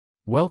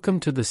Welcome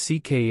to the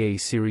CKA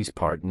series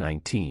part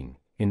 19.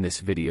 In this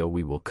video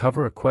we will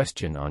cover a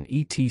question on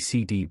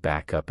ETCD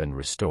backup and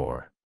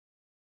restore.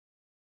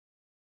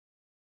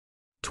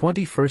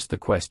 21st The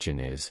question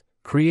is,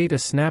 create a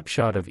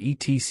snapshot of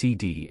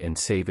ETCD and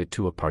save it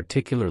to a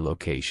particular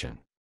location.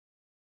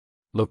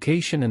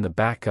 Location and the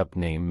backup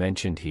name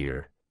mentioned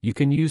here, you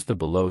can use the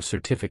below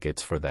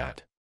certificates for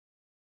that.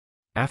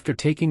 After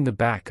taking the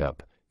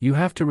backup, you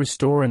have to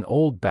restore an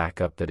old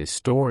backup that is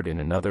stored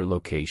in another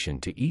location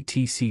to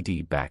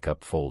ETCD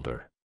backup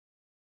folder.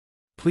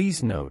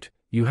 Please note,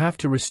 you have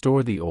to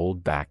restore the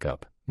old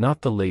backup,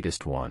 not the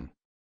latest one.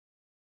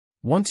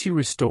 Once you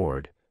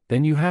restored,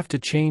 then you have to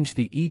change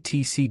the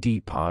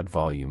ETCD pod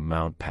volume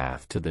mount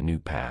path to the new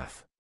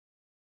path.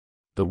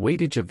 The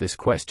weightage of this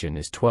question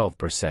is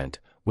 12%.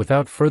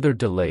 Without further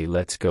delay,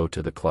 let's go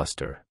to the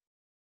cluster.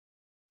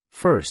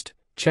 First,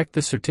 check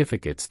the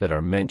certificates that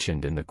are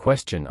mentioned in the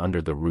question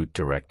under the root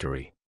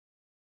directory.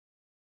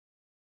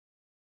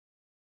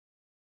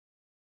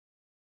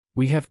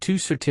 We have 2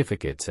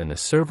 certificates and a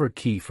server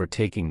key for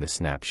taking the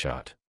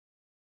snapshot.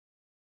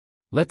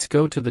 Let's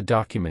go to the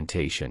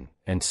documentation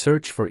and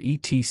search for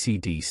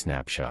ETCD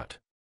snapshot.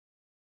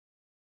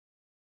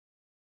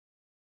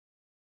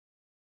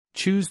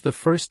 Choose the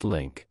first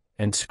link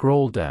and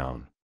scroll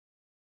down.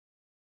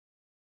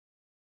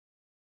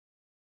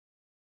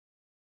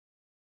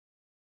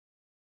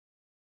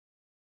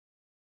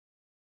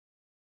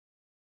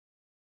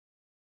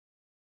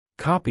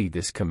 Copy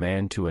this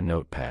command to a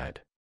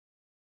notepad.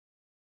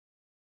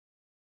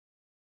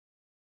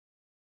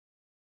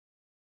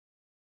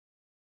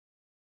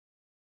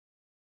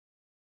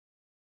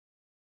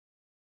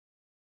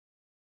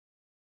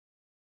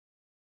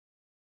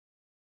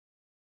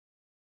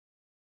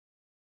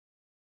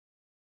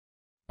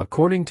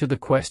 According to the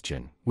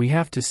question, we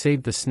have to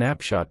save the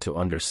snapshot to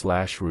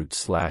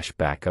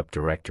 /root/backup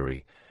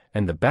directory,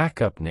 and the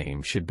backup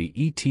name should be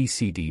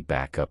etcd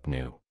backup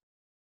new.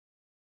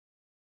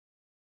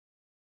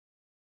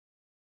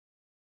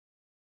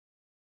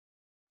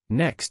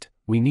 Next,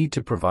 we need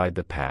to provide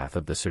the path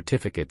of the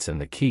certificates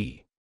and the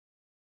key.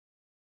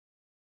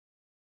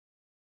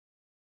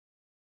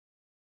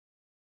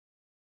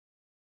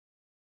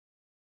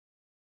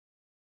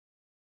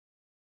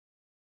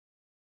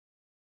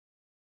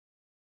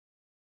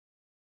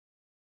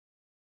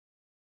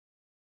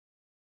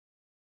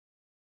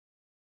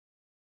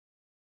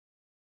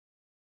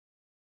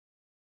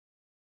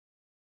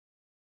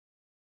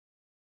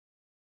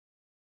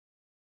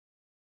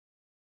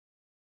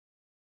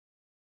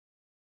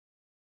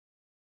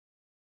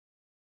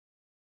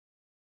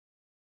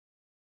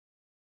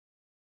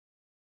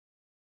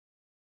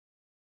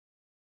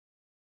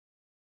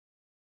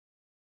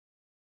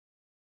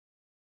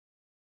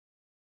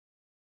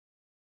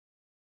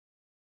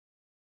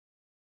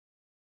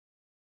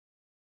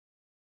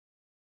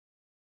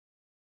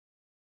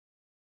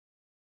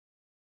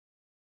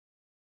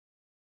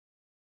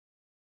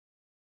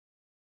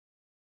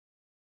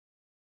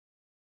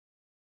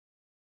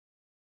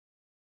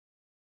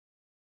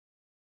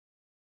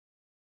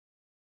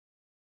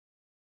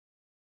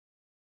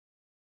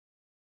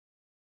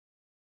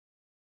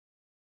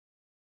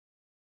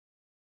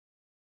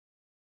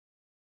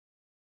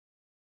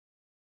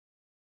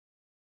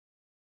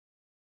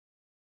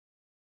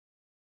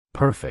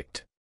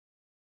 Perfect.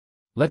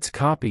 Let's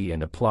copy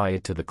and apply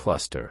it to the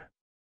cluster.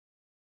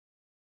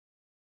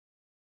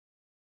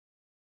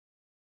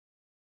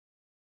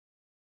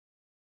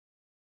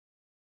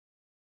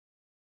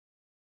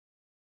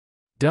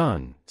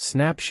 Done.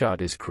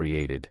 Snapshot is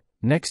created.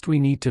 Next we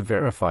need to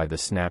verify the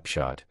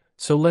snapshot,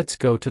 so let's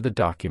go to the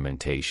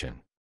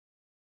documentation.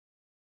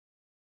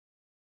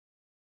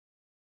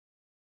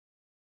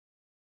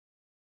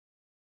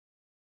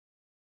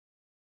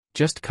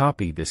 Just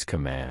copy this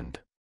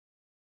command.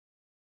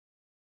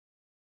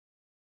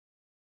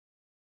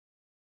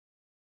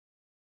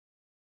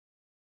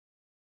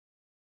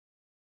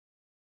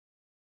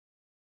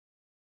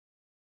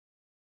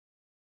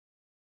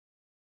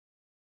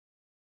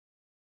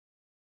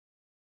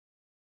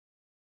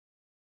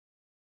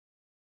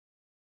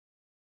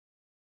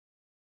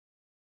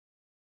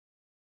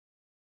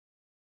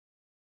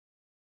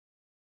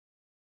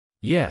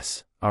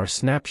 Yes, our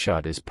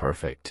snapshot is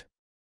perfect.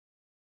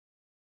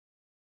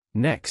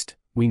 Next,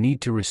 we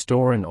need to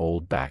restore an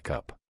old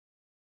backup.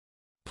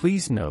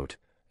 Please note,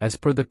 as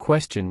per the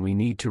question, we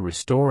need to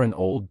restore an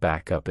old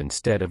backup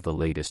instead of the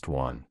latest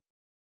one.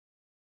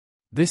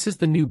 This is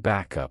the new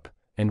backup,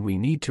 and we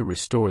need to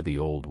restore the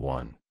old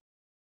one.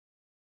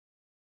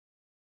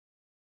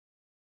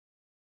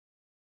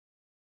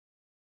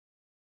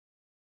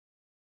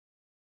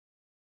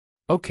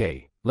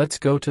 Okay, let's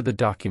go to the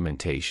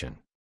documentation.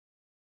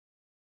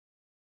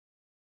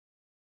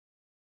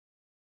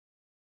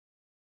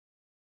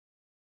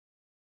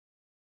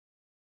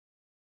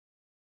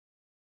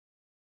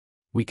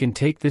 We can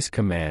take this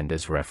command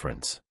as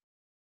reference.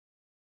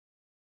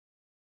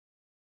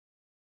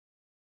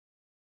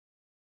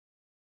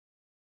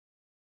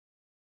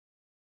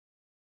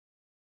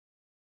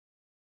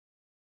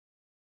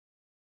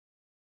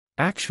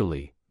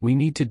 Actually, we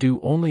need to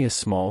do only a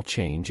small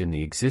change in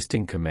the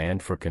existing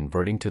command for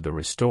converting to the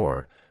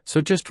restore,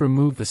 so just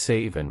remove the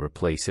save and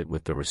replace it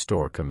with the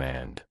restore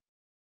command.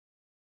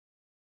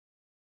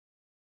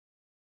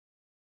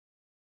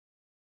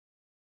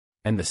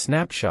 And the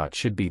snapshot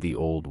should be the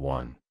old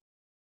one.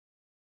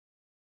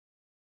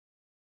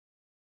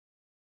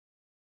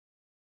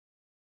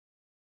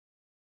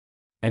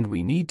 And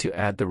we need to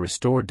add the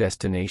restore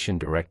destination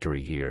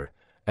directory here.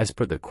 As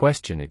per the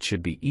question, it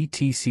should be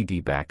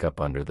etcd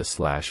backup under the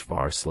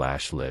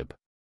 /var/lib.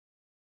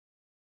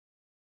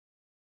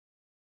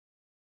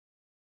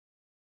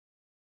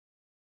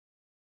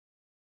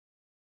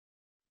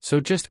 So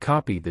just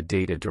copy the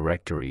data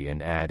directory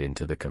and add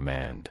into the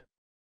command.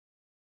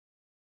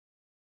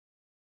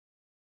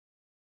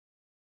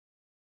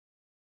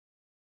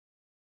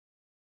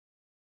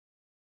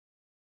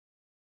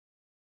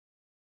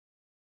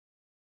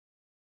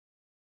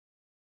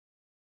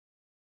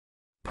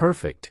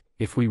 Perfect.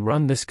 If we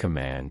run this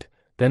command,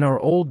 then our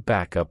old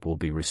backup will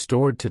be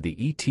restored to the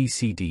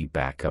etcd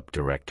backup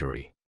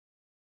directory.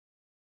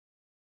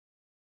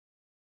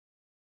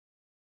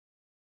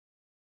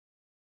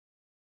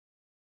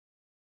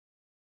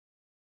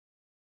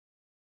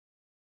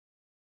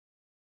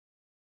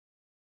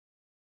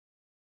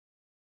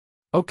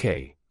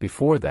 Okay,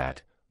 before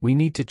that, we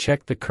need to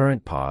check the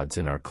current pods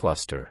in our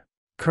cluster.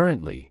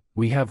 Currently,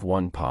 we have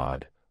one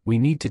pod. We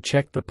need to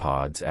check the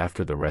pods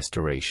after the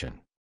restoration.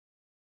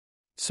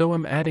 So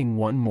I'm adding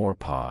one more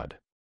pod.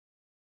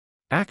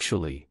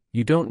 Actually,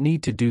 you don't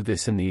need to do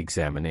this in the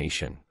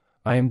examination.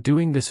 I am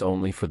doing this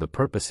only for the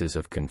purposes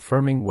of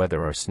confirming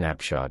whether our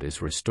snapshot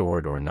is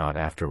restored or not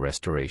after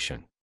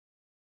restoration.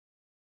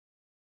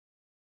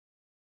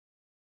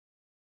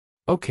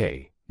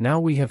 Okay, now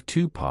we have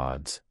two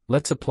pods.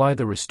 Let's apply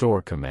the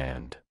restore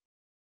command.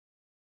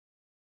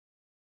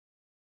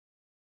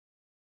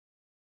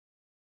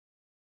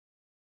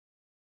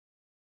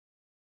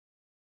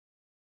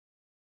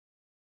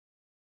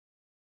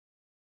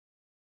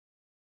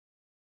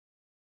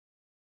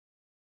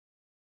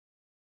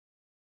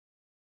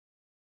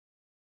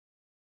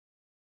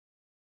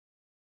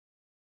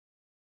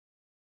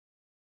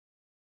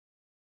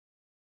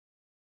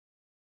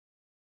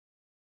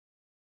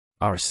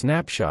 Our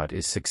snapshot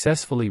is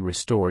successfully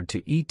restored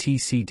to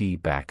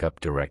etcd backup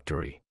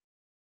directory.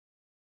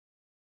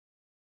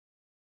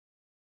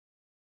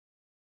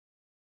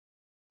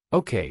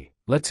 Okay,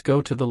 let's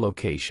go to the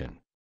location.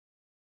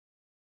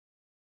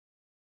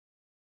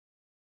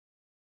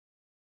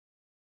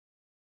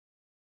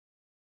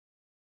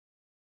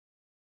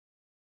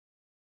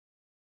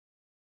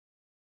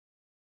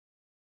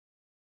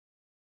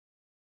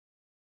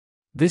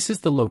 This is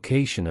the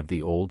location of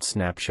the old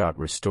snapshot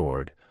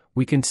restored.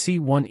 We can see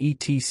one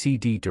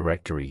etcd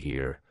directory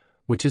here,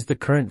 which is the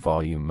current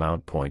volume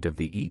mount point of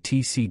the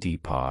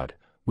etcd pod.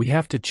 We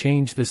have to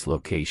change this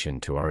location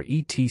to our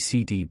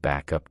etcd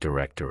backup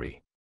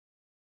directory.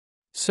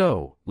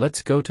 So,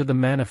 let's go to the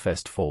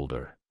manifest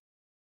folder.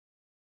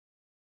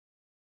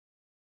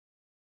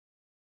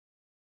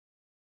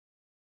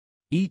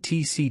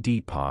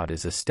 etcd pod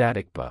is a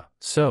static BA,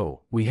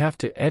 so we have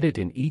to edit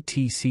an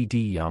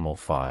etcd YAML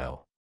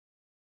file.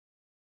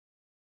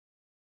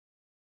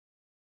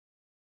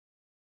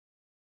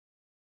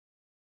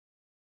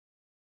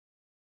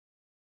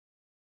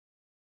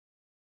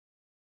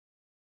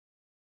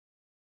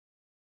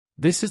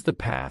 This is the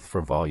path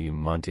for volume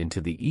mount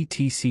into the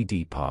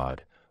etcd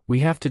pod. We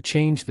have to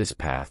change this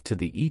path to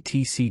the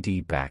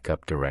etcd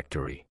backup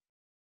directory.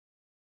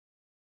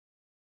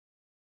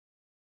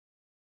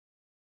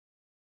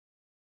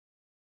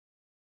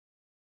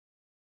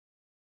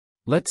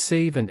 Let's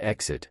save and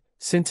exit.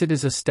 Since it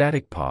is a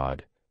static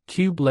pod,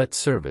 kubelet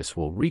service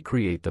will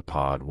recreate the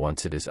pod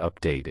once it is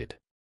updated.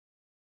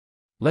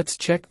 Let's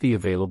check the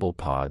available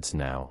pods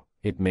now.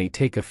 It may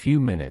take a few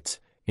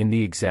minutes. In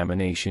the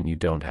examination you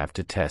don't have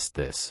to test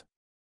this.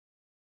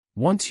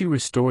 Once you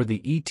restore the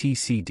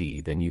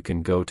etcd, then you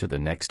can go to the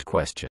next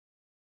question.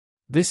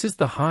 This is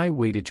the high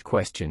weightage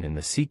question in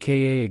the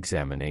CKA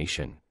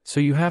examination,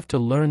 so you have to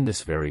learn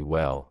this very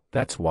well.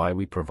 That's why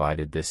we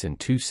provided this in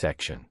two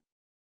sections.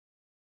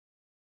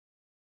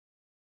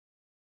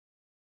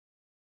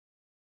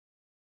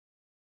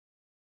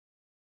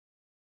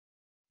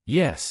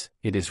 Yes,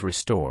 it is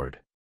restored.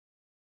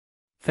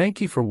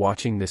 Thank you for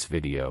watching this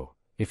video.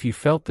 If you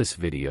felt this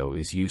video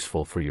is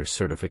useful for your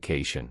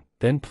certification,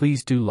 then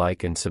please do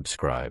like and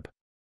subscribe.